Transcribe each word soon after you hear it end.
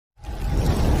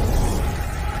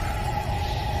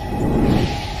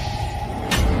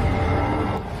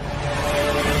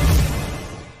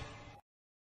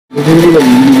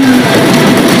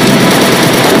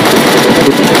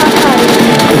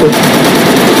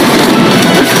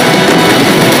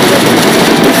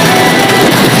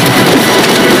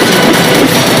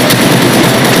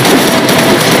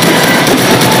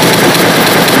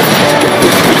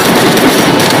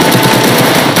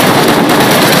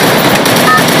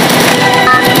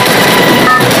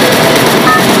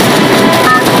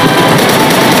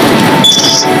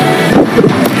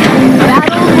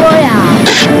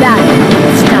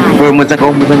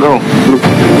go.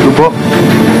 Lupo.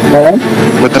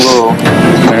 Mustang go.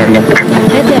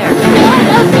 Get there. What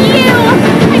a view!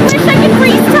 I wish I could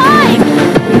freeze time.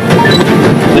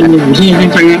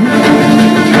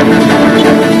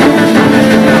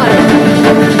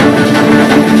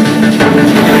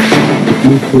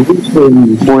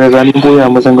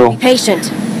 Patient.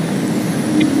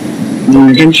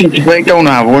 Kau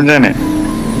nak apa macam ni?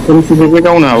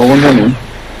 Kau nak apa macam ni?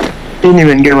 Ini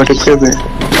main game macam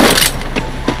apa?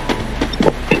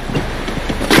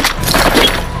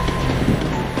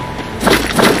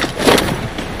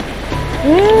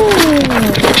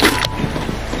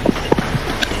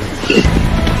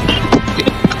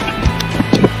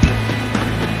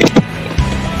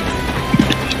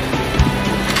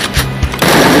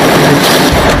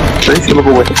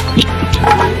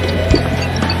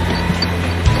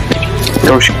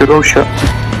 Go.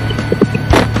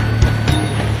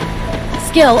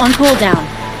 Skill on cooldown.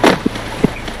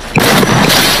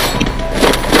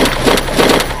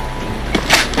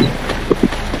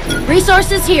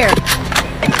 Resources here.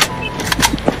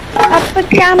 अब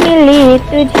क्या मिली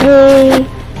तुझे?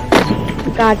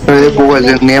 अरे बोगा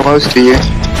जितनी है बस ये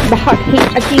बहुत ही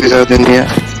अच्छी जितनी है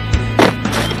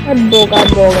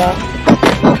बोगा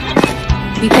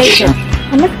Be patient.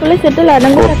 हम स्कूल से तो लाना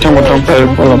को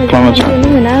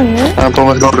apa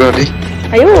mas kau berani?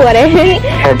 ayo अरे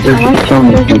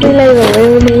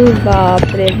बाप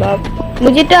रे बाप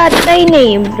मुझे तो आता ही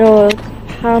नहीं ब्रो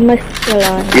हम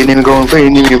चला ini kau apa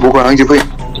ini bukan aja pak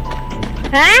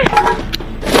हाँ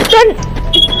kan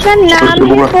नाम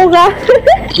ही बोगा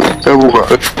क्या बुका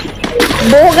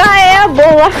बोगा है या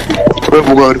बोगा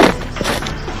बुका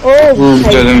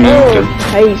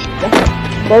भाई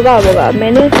बोगा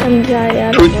मैंने समझा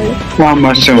यार वहाँ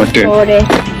मस्त मटे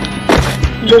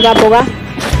बोगा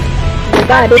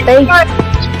अरे भाई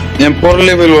yang por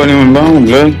level wani memang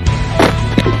kan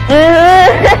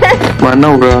mana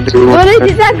orang tu boleh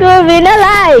kita ke bina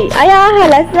lai ayah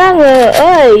halas sang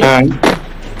ơi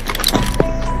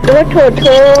tôi thổ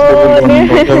nè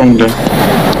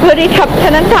tôi đi khắp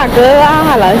thân anh thả cơ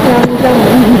halas sang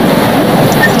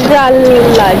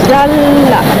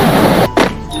jalla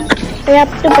अब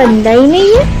तो बंदा ही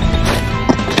नहीं है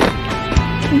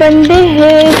बंदे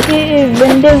हैं कि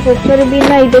बंदे होकर भी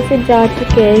ना इधर से जा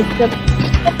चुके हैं सब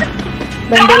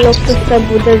बंदे लोग तो सब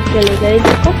उधर चले गए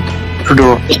देखो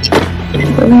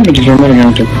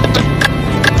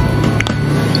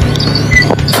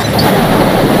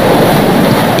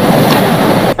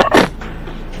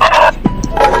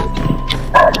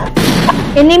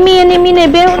enemy này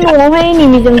bên nổ hay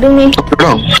enemy dừng đứng đi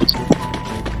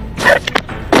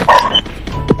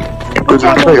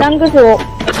đang cái số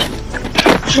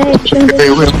này chân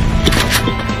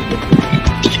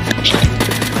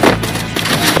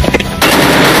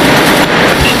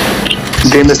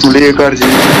Dennis liye kar ji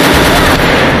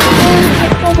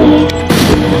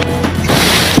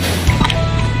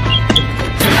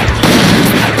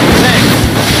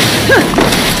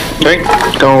Baik,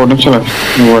 kau udah salah.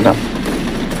 Bodo.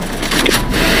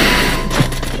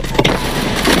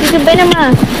 Itu benar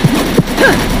mas.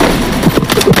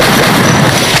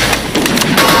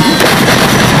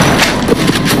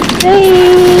 Hey.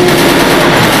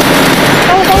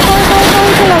 Kau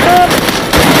salah ke?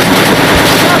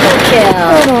 Double kill.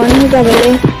 Oh, ini tak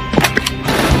boleh.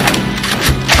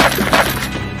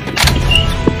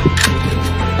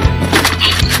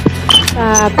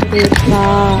 Tapi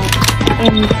lah.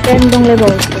 Dong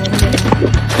level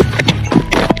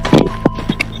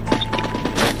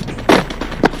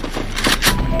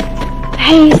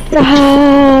Hey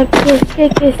साहब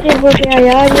कैसे हो गया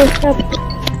यार ये सब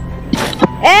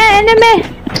enemy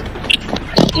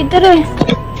किधर है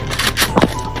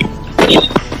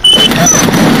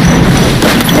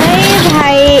नहीं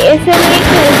भाई ऐसे नहीं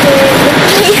खेलते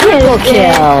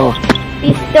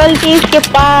पिस्टल थी इसके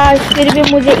पास फिर भी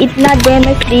मुझे इतना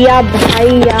डैमेज दिया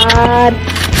भाई यार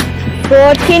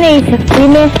सोच ही नहीं सकती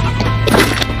मैं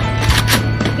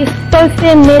पिस्टल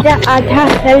से मेरा आधा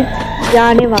हेल्थ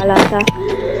जाने वाला था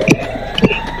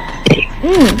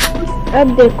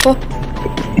अब देखो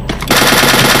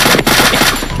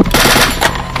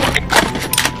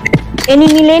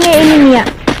एनिमी लेने एनिमिया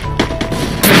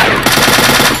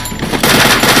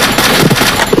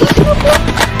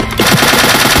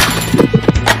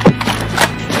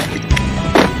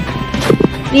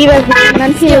बस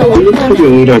nanti ya बहुत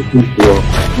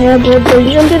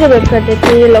जल्दी रिवाइव कर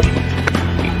देते ये लोग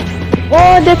ओ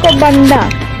देखो बंदा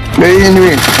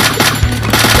नहीं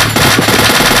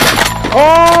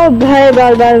ओ भाई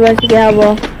बाल बच गया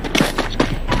वो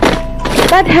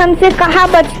बट हमसे कहाँ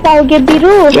बच पाओगे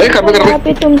बीरू यहाँ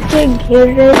पे तुमसे घेर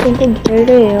रहे तुमको घेर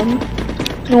रहे हम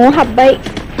หนูหับใบ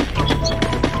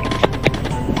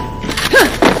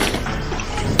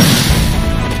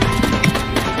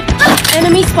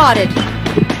Enemy spotted.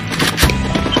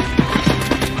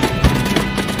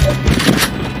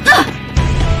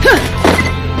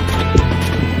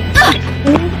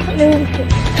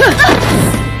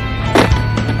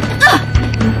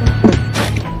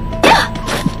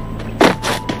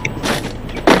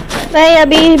 भाई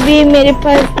अभी भी मेरे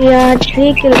पास यार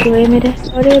 3 किल हुए मेरे।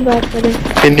 अरे बाप रे।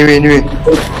 एनिमी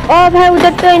ओ भाई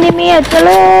उधर तो एनिमी है।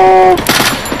 चलो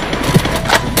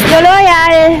चलो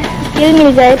यार किल मिल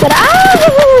जाए पर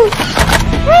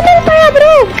नहीं पाया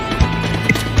ब्रो।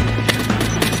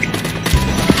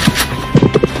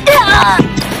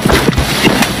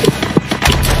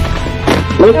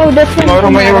 उधर से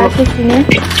मारा किसी ने।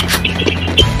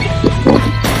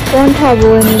 कौन था वो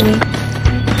एनिमी?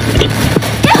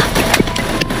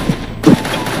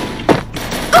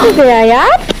 गया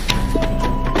यार।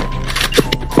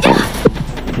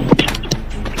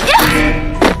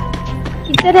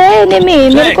 इधर है एनिमी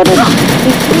मेरे को तो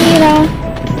दिख नहीं रहा।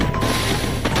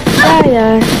 क्या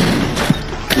यार?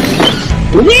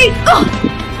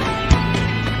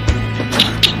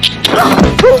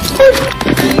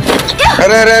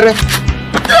 अरे अरे अरे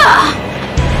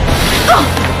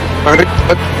अरे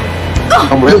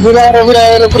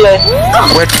रुला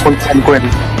वेट कौन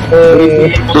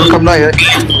लुट खालामना ya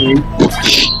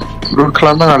lुट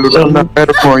खालामनाङा लुट खालामनाङा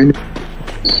रुख'य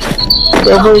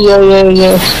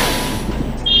ya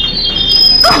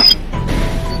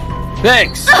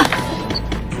Thanks.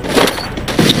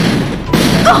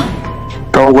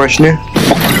 गावगासिनो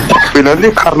बेनालै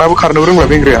खारनोबो रोंला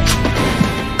बेंग्राया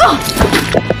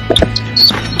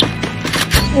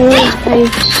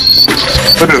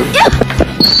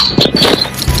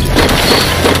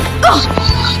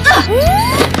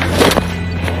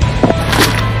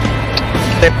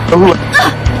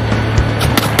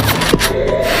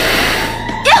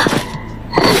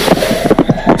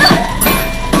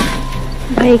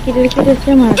भाई किधर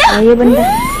से मारता है ये बंदा?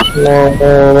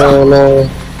 No.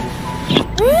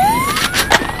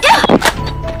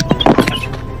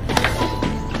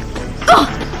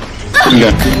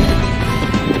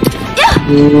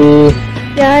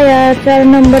 क्या यार 4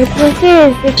 नंबर कैसे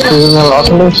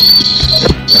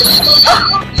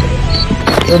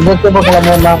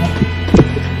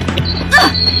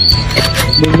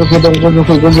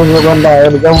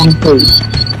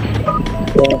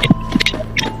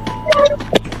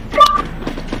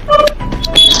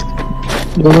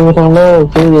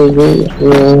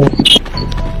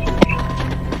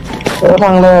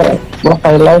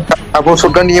Aku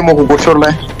surgan ini mau gusur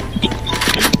lah.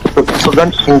 Surgan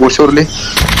mau gusur li.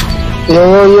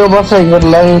 Yo bahasa Inggris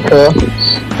lagi ke.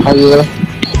 Ayo.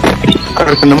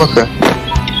 Agar kenapa ke?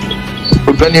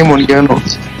 Surgan ini mau diano.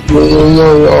 Yo.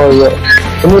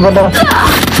 Ini pada.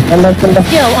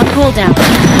 Skill on cooldown.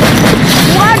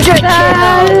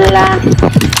 साला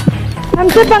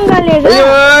हमसे पंगा लेगा।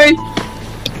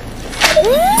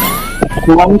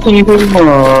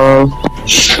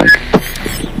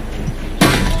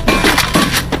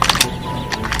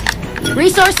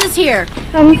 Resources here.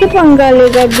 हमसे पंगा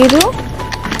लेगा बीरू।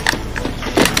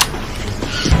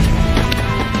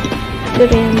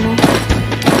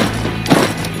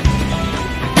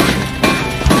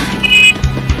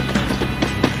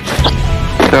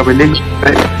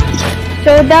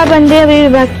 चौदह बंदे अभी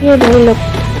बाकी है भाई लोग।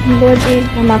 बहुत ही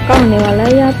धमाका होने वाला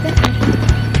है यहाँ पे।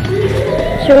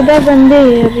 14 बंदे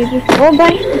हैं अभी भी। ओ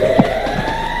भाई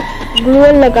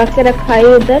ग्लूअल लगा के रखा है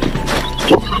उधर।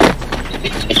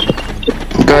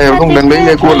 Gaya dong dan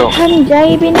lainnya gue loh. हम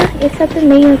जाए भी ना ऐसा तो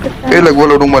नहीं हो सकता। Lah gue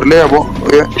lo nomor le abo.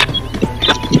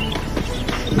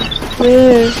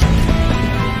 Terus.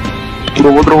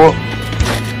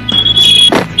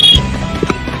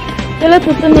 चलो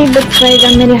तू तो नहीं बच पाएगा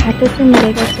मेरे हाथों से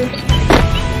मरेगा तू।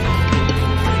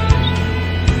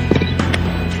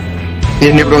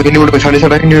 ini bro sana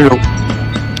ini bro.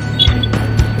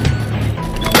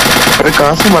 अरे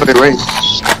कहाँ से मर गए भाई?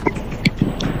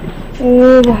 ओ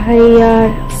भाई यार।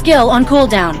 Skill on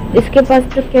cooldown. इसके पास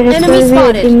तो कैरेक्टर भी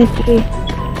है मिस्ट्री।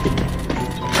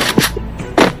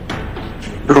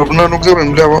 रुकना रुक जा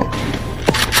बंदे अब।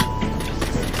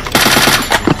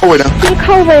 ओ बेटा।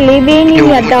 खाओ भाई ले भी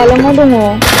नहीं आता लोगों दोनों।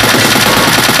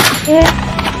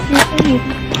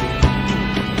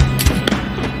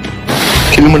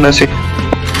 किल मना से।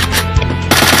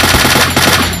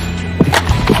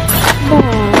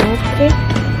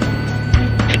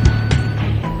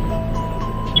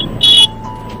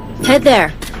 Head there.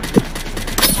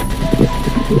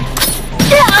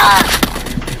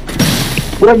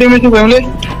 पूरा डैमेज हो गया हमले।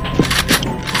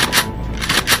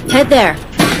 Head there.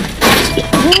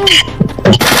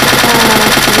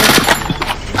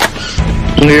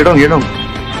 Nghe dong.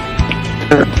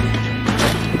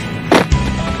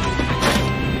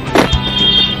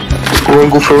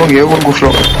 Go flow.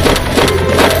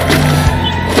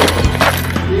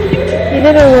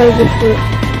 इधर वो गुप्त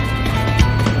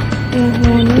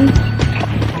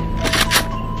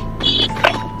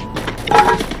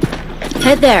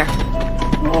Head there.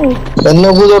 No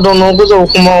go,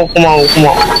 come on.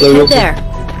 Head there.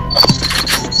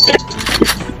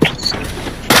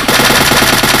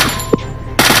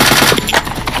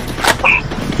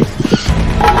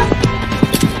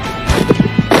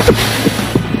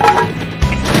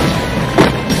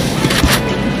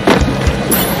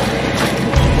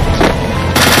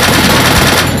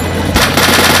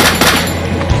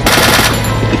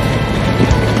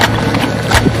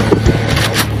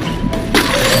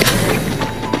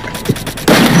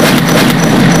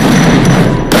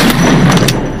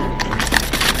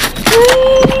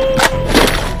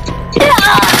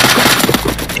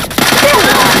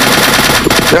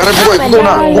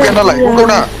 Bukan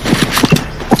lah.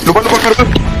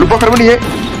 Lupa karma liye.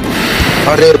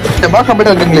 Are, tembak sampai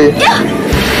datang le.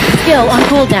 Skill on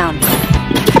cooldown.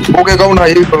 Oke, kau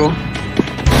naik itu.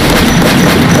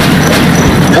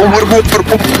 Umur.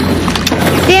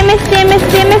 Stemis.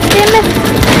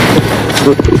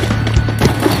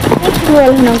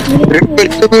 Jual nanti.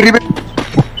 Ribet.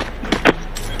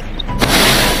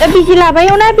 पीछे ला भाई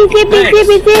होना पीछे ले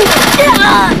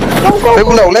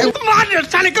मार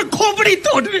साले का खोपड़ी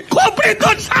तोड़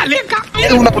साले का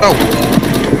उठाओ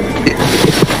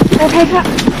उठा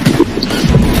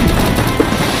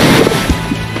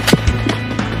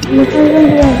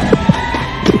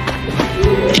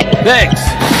Thanks.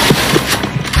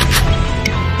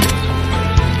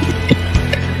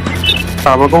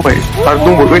 Apa kau mai?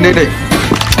 Artung buat ini deh.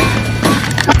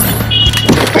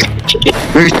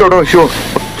 Show.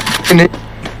 Ini.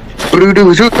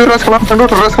 Beri show terus kelam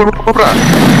kopra.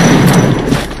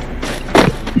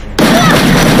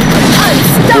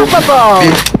 Unstoppable.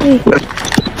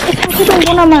 Aku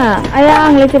tunggu nama.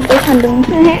 Ayang lihat sandung.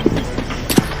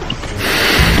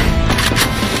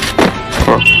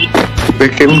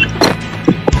 Bekim.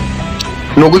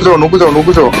 Nuguzo.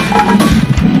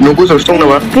 Stong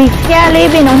nama. Bisa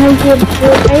lebih nongol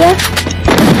ayah.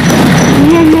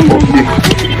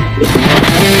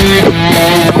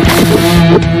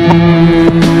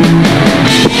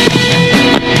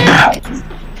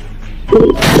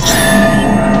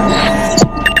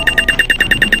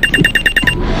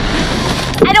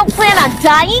 I don't plan on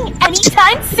dying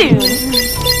anytime soon.